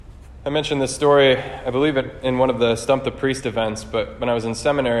I mentioned this story, I believe, in one of the Stump the Priest events, but when I was in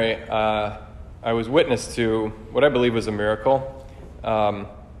seminary, I was witness to what I believe was a miracle.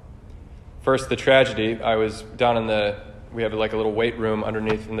 First, the tragedy. I was down we have like a little weight room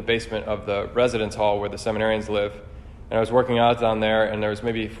underneath in the basement of the residence hall where the seminarians live. And I was working out down there, and there was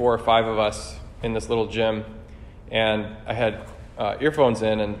maybe 4 or 5 of us in this little gym. And I had earphones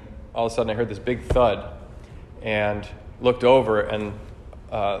in, and all of a sudden I heard this big thud and looked over, and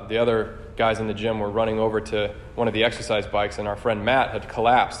the other guys in the gym were running over to one of the exercise bikes, and our friend Matt had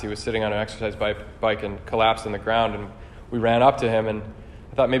collapsed. He was sitting on an exercise bike and collapsed on the ground, and we ran up to him, and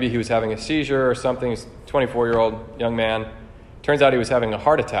I thought maybe he was having a seizure or something. He's a 24-year-old young man. Turns out he was having a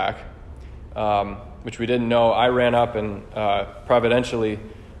heart attack, which we didn't know. I ran up, and providentially,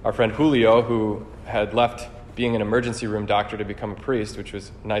 our friend Julio, who had left being an emergency room doctor to become a priest, which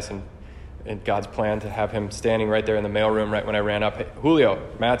was nice and in God's plan to have him standing right there in the mailroom right when I ran up. Hey, Julio,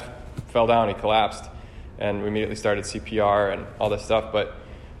 Matt fell down, he collapsed, and we immediately started CPR and all this stuff. But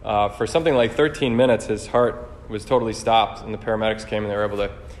for something like 13 minutes, his heart was totally stopped, and the paramedics came and they were able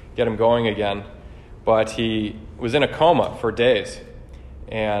to get him going again. But he was in a coma for days,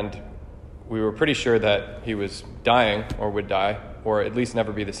 and we were pretty sure that he was dying or would die, or at least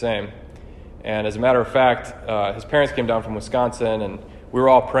never be the same. And as a matter of fact, his parents came down from Wisconsin, and we were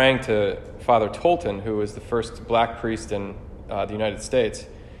all praying to Father Tolton, who was the first black priest in the United States,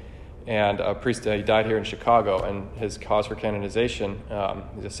 and a priest. He died here in Chicago, and his cause for canonization,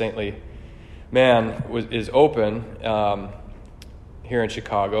 he's a saintly man, is open here in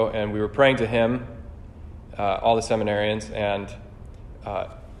Chicago, and we were praying to him, all the seminarians, and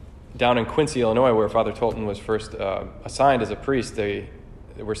down in Quincy, Illinois, where Father Tolton was first assigned as a priest, they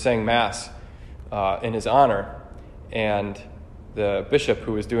were saying Mass in his honor, and the bishop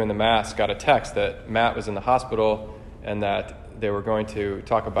who was doing the Mass got a text that Matt was in the hospital and that they were going to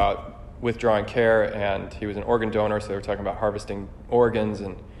talk about withdrawing care, and he was an organ donor, so they were talking about harvesting organs,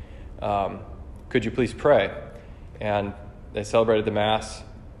 and could you please pray? And they celebrated the Mass,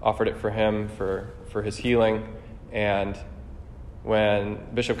 offered it for him for his healing, and when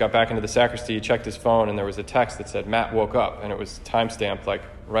Bishop got back into the sacristy, he checked his phone, and there was a text that said, Matt woke up, and it was time-stamped like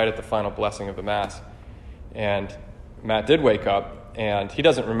right at the final blessing of the Mass. And Matt did wake up, and he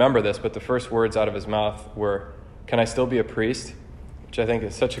doesn't remember this, but the first words out of his mouth were, "Can I still be a priest?" Which I think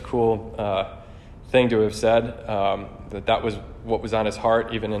is such a cool thing to have said, that was what was on his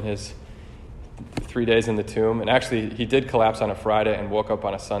heart, even in his 3 days in the tomb. And actually, he did collapse on a Friday and woke up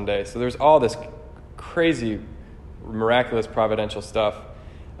on a Sunday. So there's all this crazy, miraculous, providential stuff.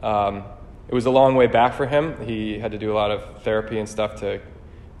 It was a long way back for him. He had to do a lot of therapy and stuff to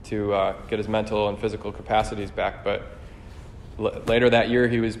get his mental and physical capacities back. But later that year,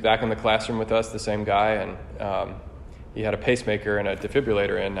 he was back in the classroom with us, the same guy, and he had a pacemaker and a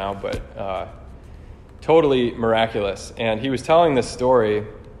defibrillator in now, but totally miraculous. And he was telling this story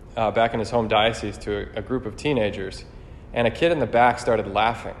back in his home diocese to a group of teenagers, and a kid in the back started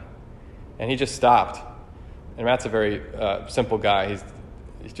laughing, and he just stopped. And Matt's a very simple guy.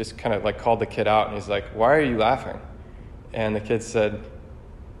 He's just kind of like called the kid out, and he's like, "Why are you laughing?" And the kid said,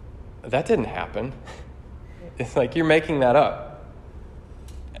 "That didn't happen." It's like, "You're making that up."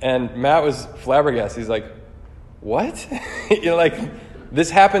 And Matt was flabbergasted. He's like, "What?" Like, "This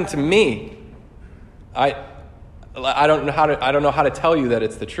happened to me. I don't know how to tell you that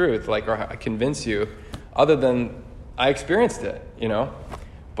it's the truth, like, or convince you, other than I experienced it,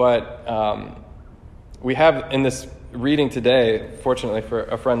 But we have in this reading today, fortunately for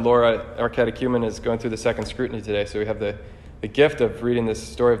a friend Laura, our catechumen is going through the second scrutiny today, so we have the gift of reading this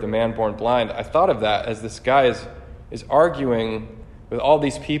story of the man born blind. I thought of that as this guy is arguing with all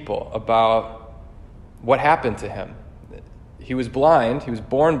these people about what happened to him. He was blind. He was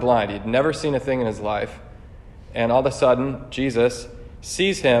born blind. He'd never seen a thing in his life. And all of a sudden, Jesus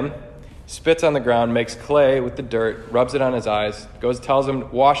sees him, spits on the ground, makes clay with the dirt, rubs it on his eyes, tells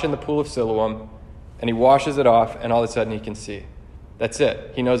him, "Wash in the pool of Siloam," and he washes it off, and all of a sudden he can see. That's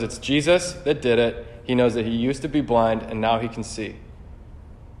it. He knows it's Jesus that did it. He knows that he used to be blind, and now he can see.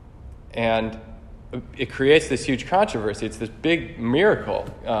 And it creates this huge controversy. It's this big miracle.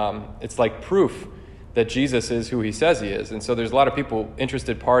 It's like proof that Jesus is who he says he is. And so there's a lot of people,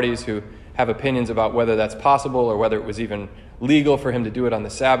 interested parties, who have opinions about whether that's possible or whether it was even legal for him to do it on the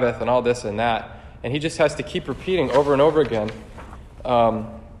Sabbath and all this and that. And he just has to keep repeating over and over again,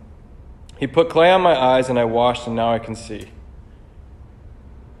 "He put clay on my eyes and I washed, and now I can see."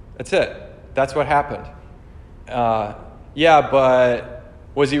 That's it. That's what happened. Yeah, but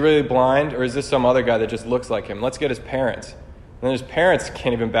was he really blind, or is this some other guy that just looks like him? Let's get his parents. And then his parents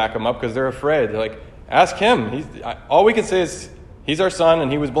can't even back him up because they're afraid. They're like, "Ask him. All we can say is He's our son,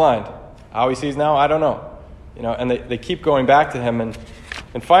 and he was blind. How he sees now, I don't know. And they keep going back to him.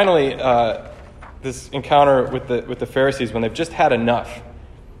 And finally, this encounter with the Pharisees, when they've just had enough,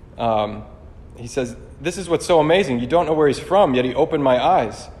 he says, "This is what's so amazing. You don't know where he's from, yet he opened my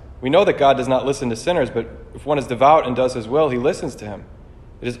eyes. We know that God does not listen to sinners, but if one is devout and does his will, he listens to him.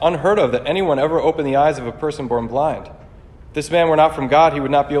 It is unheard of that anyone ever opened the eyes of a person born blind. If this man were not from God, he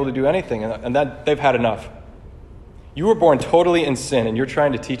would not be able to do anything." And that they've had enough. You were born totally in sin, and you're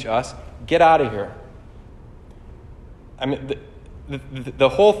trying to teach us? Get out of here. I mean, the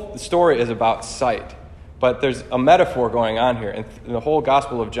whole story is about sight, but there's a metaphor going on here. In the whole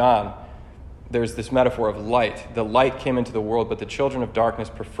Gospel of John, there's this metaphor of light. The light came into the world, but the children of darkness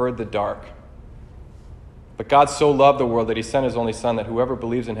preferred the dark. But God so loved the world that he sent his only Son, that whoever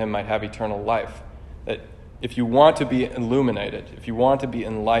believes in him might have eternal life. That if you want to be illuminated, if you want to be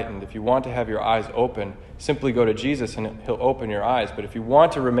enlightened, if you want to have your eyes open, simply go to Jesus and he'll open your eyes. But if you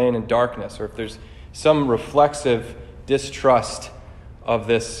want to remain in darkness, or if there's some reflexive distrust of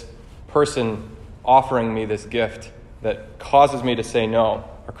this person offering me this gift that causes me to say no,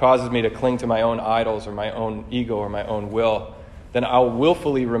 or causes me to cling to my own idols or my own ego or my own will, then I'll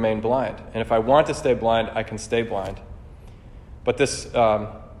willfully remain blind. And if I want to stay blind, I can stay blind. But this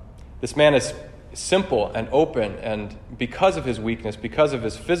man is simple and open, and because of his weakness, because of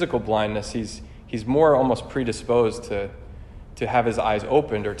his physical blindness, he's more almost predisposed to have his eyes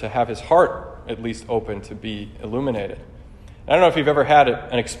opened, or to have his heart at least open to be illuminated. I don't know if you've ever had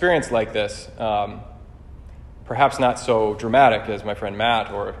an experience like this, perhaps not so dramatic as my friend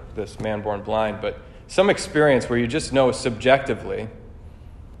Matt or this man born blind, but some experience where you just know subjectively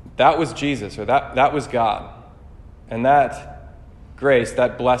that was Jesus, or that was God. And that grace,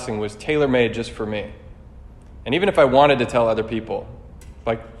 that blessing was tailor-made just for me. And even if I wanted to tell other people,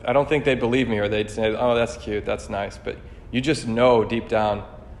 like, I don't think they'd believe me, or they'd say, "Oh, that's cute, that's nice." But you just know deep down,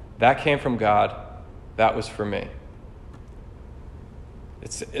 that came from God, that was for me.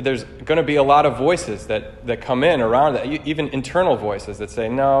 There's going to be a lot of voices that come in around that, even internal voices that say,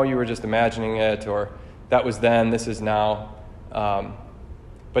 "No, you were just imagining it," or "That was then, this is now."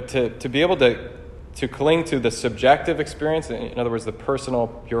 But to be able to cling to the subjective experience, in other words, the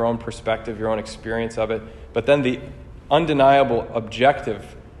personal, your own perspective, your own experience of it, but then the undeniable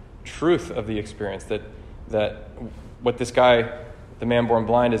objective truth of the experience, that what this guy, the man born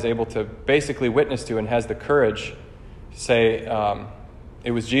blind, is able to basically witness to, and has the courage to say,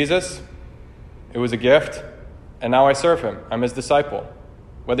 it was Jesus, it was a gift, and now I serve him. I'm his disciple.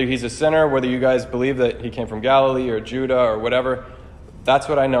 Whether he's a sinner, whether you guys believe that he came from Galilee or Judah or whatever, that's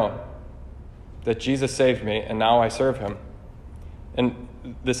what I know. That Jesus saved me, and now I serve him. And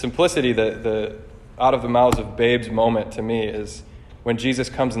the simplicity, the out of the mouths of babes moment to me is when Jesus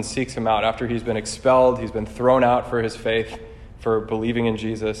comes and seeks him out after he's been expelled, he's been thrown out for his faith, for believing in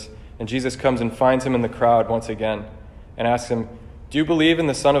Jesus. And Jesus comes and finds him in the crowd once again and asks him, "Do you believe in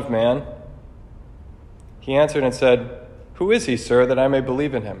the Son of Man?" He answered and said, "Who is he, sir, that I may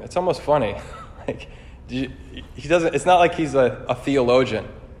believe in him?" It's almost funny. He doesn't. It's not like he's a theologian.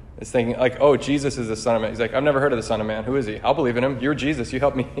 It's thinking like, "Oh, Jesus is the Son of Man." He's like, "I've never heard of the Son of Man. Who is he? I'll believe in him. You're Jesus. You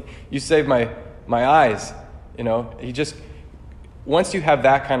helped me. You saved my eyes." He just, once you have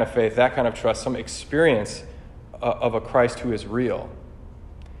that kind of faith, that kind of trust, some experience of a Christ who is real,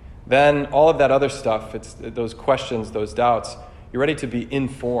 then all of that other stuff, it's those questions, those doubts, you're ready to be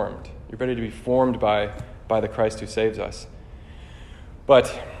informed. You're ready to be formed by the Christ who saves us.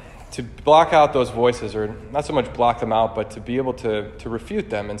 But to block out those voices, or not so much block them out, but to be able to refute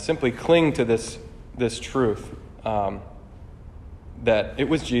them and simply cling to this truth, that it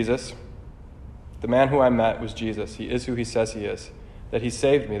was Jesus. The man who I met was Jesus. He is who he says he is. That he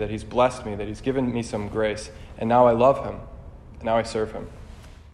saved me, that he's blessed me, that he's given me some grace. And now I love him. And now I serve him.